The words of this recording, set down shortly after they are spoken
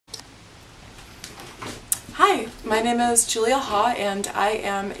My name is Julia Ha, and I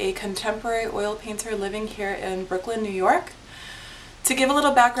am a contemporary oil painter living here in Brooklyn, New York. To give a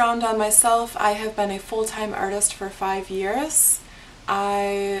little background on myself, I have been a full-time artist for 5 years.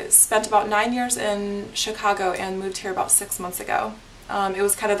 I spent about 9 years in Chicago and moved here about 6 months ago. It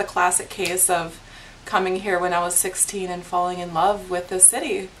was kind of the classic case of coming here when I was 16 and falling in love with this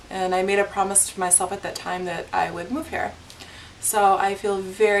city, and I made a promise to myself at that time that I would move here. So I feel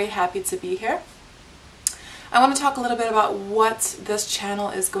very happy to be here. I want to talk a little bit about what this channel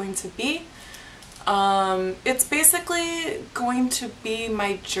is going to be. It's basically going to be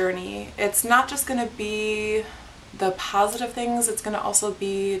my journey. It's not just going to be the positive things, it's going to also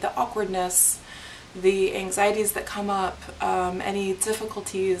be the awkwardness, the anxieties that come up, any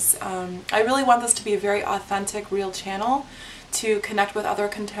difficulties. I really want this to be a very authentic, real channel to connect with other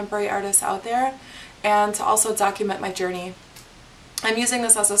contemporary artists out there and to also document my journey. I'm using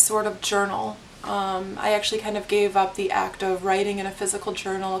this as a sort of journal. I actually kind of gave up the act of writing in a physical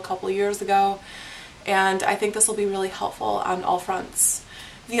journal a couple years ago, and I think this will be really helpful on all fronts.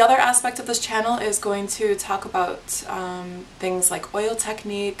 The other aspect of this channel is going to talk about things like oil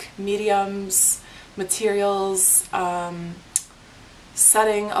technique, mediums, materials,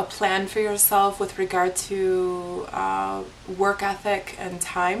 setting a plan for yourself with regard to work ethic and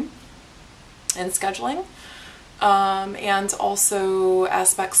time and scheduling, and also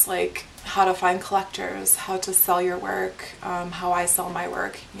aspects like how to find collectors, how to sell your work, how I sell my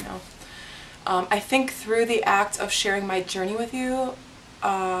work, you know. I think through the act of sharing my journey with you,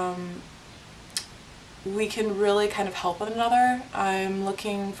 we can really kind of help one another. I'm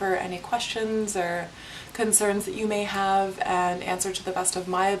looking for any questions or concerns that you may have and answer to the best of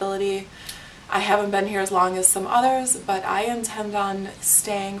my ability. I haven't been here as long as some others, but I intend on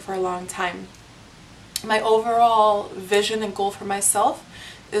staying for a long time. My overall vision and goal for myself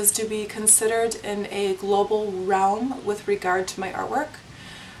is to be considered in a global realm with regard to my artwork.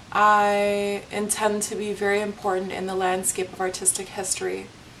 I intend to be very important in the landscape of artistic history,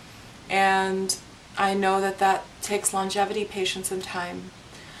 and I know that that takes longevity, patience, and time.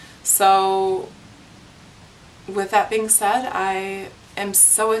 So with that being said, I am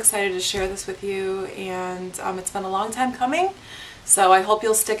so excited to share this with you, and it's been a long time coming. So I hope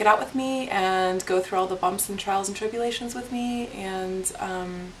you'll stick it out with me and go through all the bumps and trials and tribulations with me, and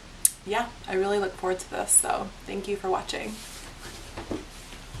yeah, I really look forward to this, so thank you for watching.